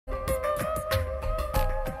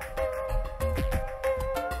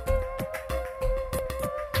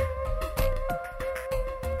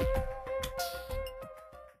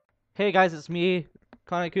Hey guys, it's me,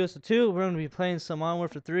 Kanekuso 2. We're gonna be playing some Modern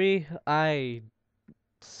Warfare 3. I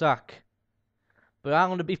suck, but I'm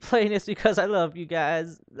gonna be playing this because I love you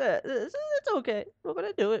guys. It's okay. We're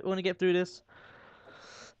gonna do it. We're gonna get through this.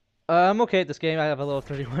 I'm okay at this game. I have a little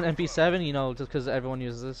 31 MP7, you know, just because everyone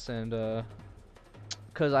uses this, and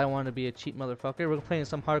because I want to be a cheap motherfucker. We're playing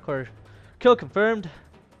some hardcore. Kill confirmed.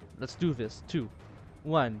 Let's do this. 2,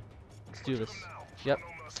 1. Let's do this. Yep.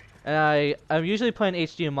 And I'm usually playing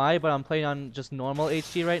HDMI, but I'm playing on just normal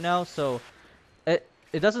HD right now, so it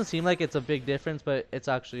doesn't seem like it's a big difference, but it's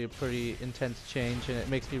actually a pretty intense change, and it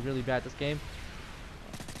makes me really bad at this game.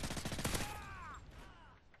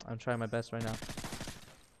 I'm trying my best right now.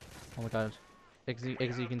 Oh my god. As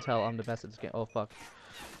you can tell, I'm the best at this game. Oh fuck.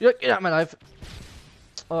 Yeah, get out of my life!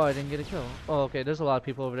 Oh, I didn't get a kill. Oh, okay, there's a lot of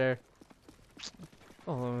people over there.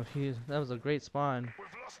 Oh, that was a great spawn.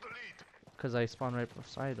 Because I spawned right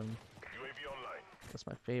beside him. That's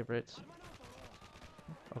my favorite.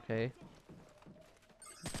 Okay.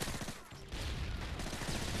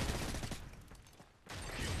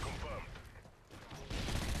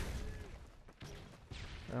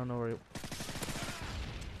 I don't know where.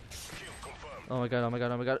 Oh my god! Oh my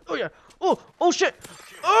god! Oh my god! Oh yeah! Oh! Oh shit!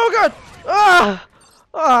 Oh god! Ah!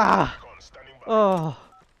 Ah! Oh!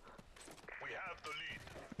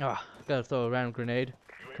 Ah! Gotta throw a random grenade,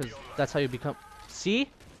 because that's how you become. See?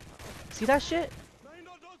 See that shit?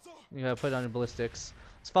 You gotta put it on your ballistics.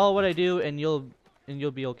 Just follow what I do, and you'll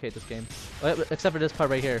be okay at this game. Except for this part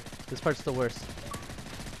right here. This part's the worst.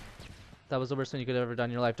 That was the worst thing you could have ever done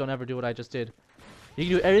in your life. Don't ever do what I just did. You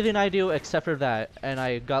can do everything I do except for that, and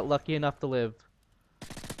I got lucky enough to live.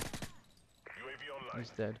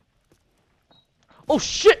 He's dead. Oh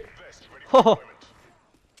shit! Oh,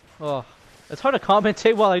 oh, it's hard to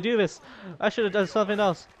commentate while I do this. I should have done something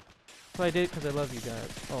else. But I did because I love you guys.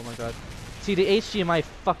 Oh my god. See, the HDMI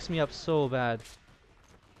fucks me up so bad.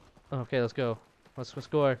 Okay, let's go. Let's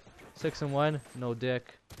score. 6-1. No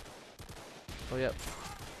dick. Oh yep.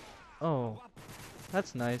 Oh,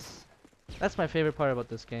 that's nice. That's my favorite part about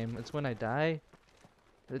this game. It's when I die.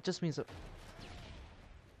 It just means that.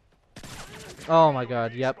 Oh my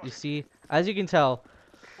god. Yep. You see, as you can tell,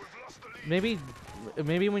 maybe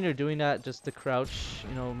when you're doing that, just to crouch,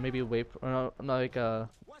 you know, maybe wait, or no, not like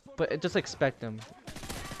but just expect him,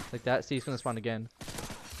 like that. See, he's gonna spawn again.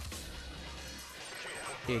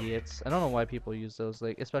 Idiots. I don't know why people use those,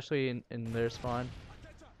 like, especially in their spawn.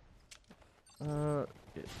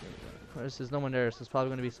 There's no one there, so there's probably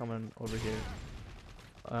gonna be someone over here.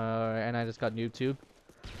 And I just got YouTube.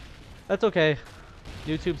 That's okay.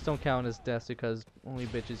 YouTubes don't count as deaths because only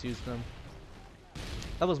bitches use them.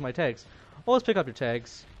 That was my tags. Always pick up your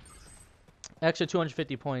tags. Extra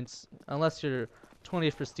 250 points. Unless you're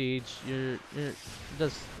 20th prestige, you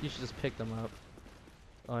should just pick them up.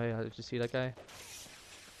 Oh yeah, did you see that guy?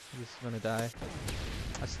 He's gonna die.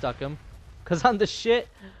 I stuck him. Cause I'm the shit.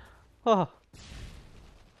 Oh.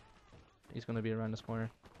 He's gonna be around this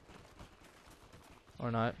corner.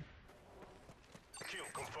 Or not. Kill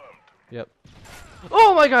confirmed. Yep.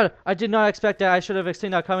 Oh my god! I did not expect that. I should have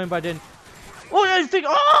seen that coming, but I didn't. Oh yeah, you think?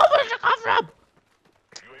 Oh, where did it come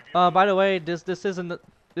from? By the way, this isn't a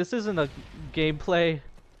gameplay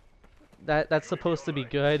that's supposed to be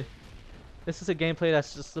good. This is a gameplay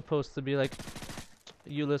that's just supposed to be like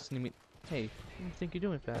you listening to me. Hey, you think you're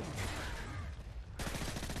doing bad?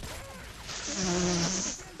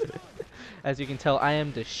 As you can tell, I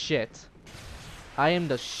am the shit. I am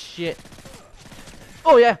the shit.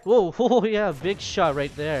 Oh yeah! Whoa! Oh yeah! Big shot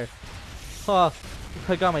right there. Oh,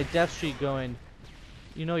 I got my death streak going.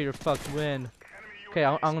 You know you're fucked win. Okay,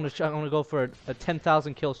 I'm gonna go for a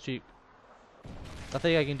 10,000 kill streak. I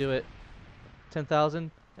think I can do it.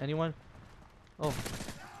 10,000? Anyone? Oh,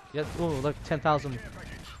 yeah. Oh, look, 10,000.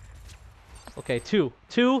 Okay, two.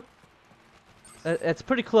 It's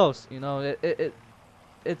pretty close, you know.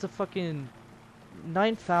 It's a fucking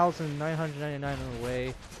 9,999 on the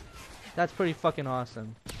way. That's pretty fucking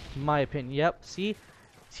awesome, in my opinion. Yep. See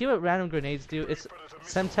what random grenades do? It's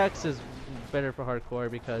Semtex is better for hardcore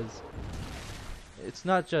because it's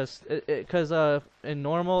not just because in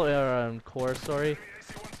normal or core, sorry.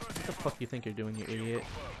 What the fuck you think you're doing, you idiot?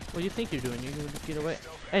 What you think you're doing? You can get away.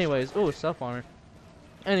 Anyways, oh, self armor.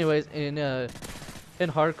 Anyways, in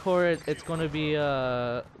hardcore, it's gonna be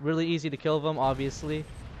really easy to kill them, obviously.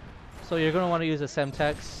 So you're gonna want to use a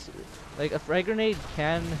Semtex. Like a frag grenade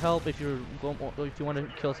can help if you want to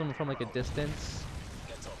kill someone from like a distance,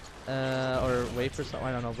 or wait for something.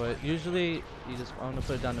 I don't know, but usually I'm gonna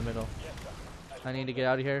put it down the middle. I need to get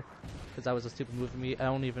out of here because that was a stupid move for me. I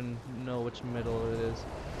don't even know which middle it is.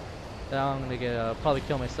 Now I'm gonna get probably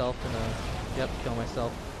kill myself and yep, kill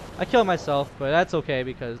myself. I killed myself, but that's okay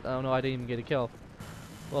because oh no, I didn't even get a kill.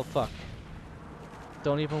 Well, fuck.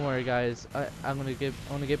 Don't even worry, guys. I'm gonna get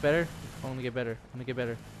better. I'm gonna get better. I'm gonna get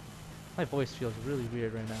better. My voice feels really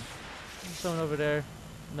weird right now. Someone over there.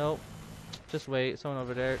 Nope. Just wait. Someone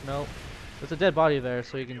over there. Nope. There's a dead body there,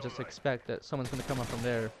 so you can just expect that someone's gonna come up from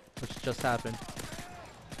there, which just happened.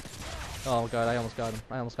 Oh god, I almost got him.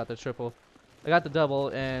 I almost got the triple. I got the double,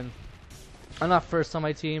 and I'm not first on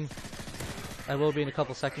my team. I will be in a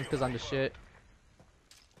couple seconds because I'm the shit.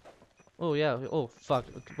 Oh yeah. Oh fuck.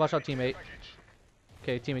 Watch out, teammate.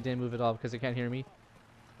 Okay, teammate didn't move at all because they can't hear me.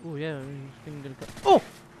 Oh yeah. Oh!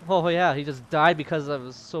 Oh yeah, he just died because I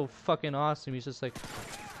was so fucking awesome. He's just like,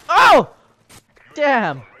 oh!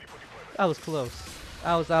 Damn! That was close.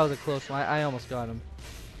 That was a close one. I almost got him.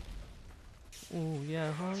 Oh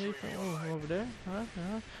yeah, oh, over there.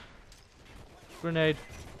 Grenade.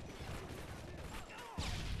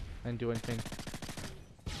 I didn't do anything.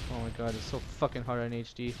 Oh my god, it's so fucking hard on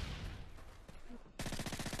HD.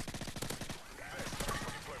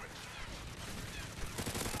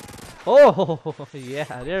 Oh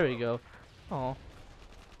yeah, there we go. Oh,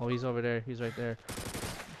 oh, he's over there. He's right there.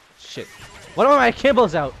 Shit. What are my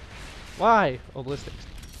kibbles out? Why? Oh, ballistics.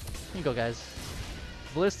 Here you go, guys.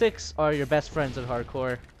 Ballistics are your best friends in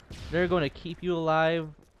hardcore. They're going to keep you alive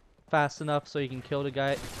fast enough so you can kill the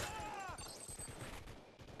guy.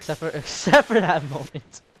 Except for that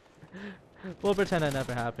moment. We'll pretend that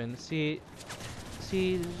never happened. See.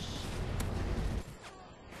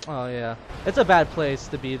 Oh yeah, it's a bad place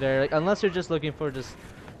to be there. Like, unless you're just looking for just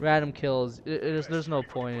random kills, there's no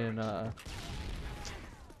point in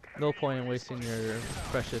wasting your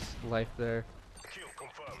precious life there.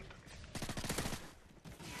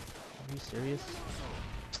 Are you serious?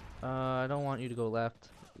 I don't want you to go left.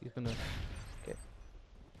 He's gonna. Okay.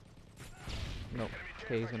 Nope.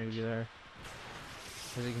 Okay, he's gonna be there.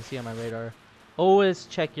 As you can see on my radar. Always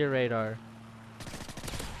check your radar.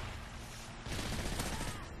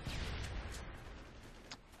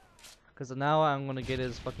 Because now I'm gonna get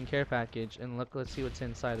his fucking care package and let's see what's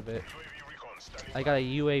inside of it. I got a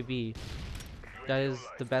UAV. That is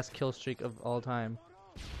the best kill streak of all time.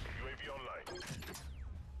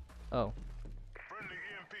 Oh.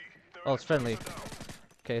 Oh, it's friendly.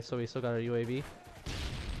 Okay, so we still got our UAV.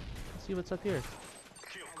 Let's see what's up here.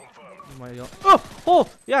 Oh! Oh!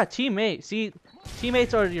 Yeah, teammate. See,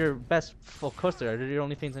 teammates are your best. Of course they are. They're the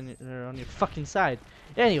only things that are on your fucking side.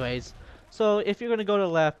 Anyways, so if you're gonna go to the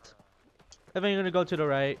left, and then you're gonna go to the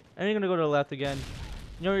right, and you're gonna go to the left again,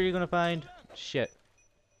 you know what you're gonna find? Shit.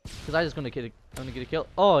 Cause I'm gonna get a kill.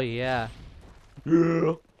 Oh yeah.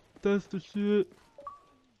 Yeah. That's the shit.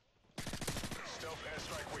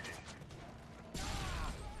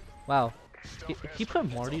 Wow. He put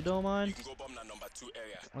Morty Dome on?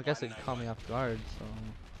 I guess it caught me off guard, so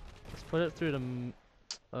let's put it through the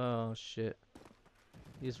oh shit.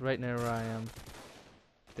 He's right near where I am.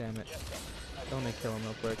 Damn it. Don't make kill him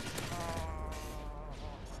real quick.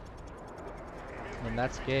 And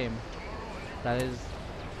that's game. That is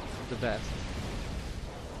the best.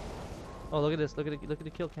 Oh, look at this. Look at the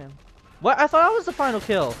kill cam. What? I thought I was the final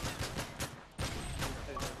kill.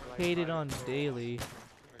 Hated on daily.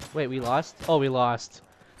 Wait, we lost? Oh, we lost.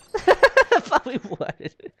 I thought we won.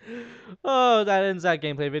 Oh, that ends that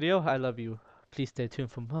gameplay video. I love you. Please stay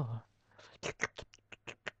tuned for more.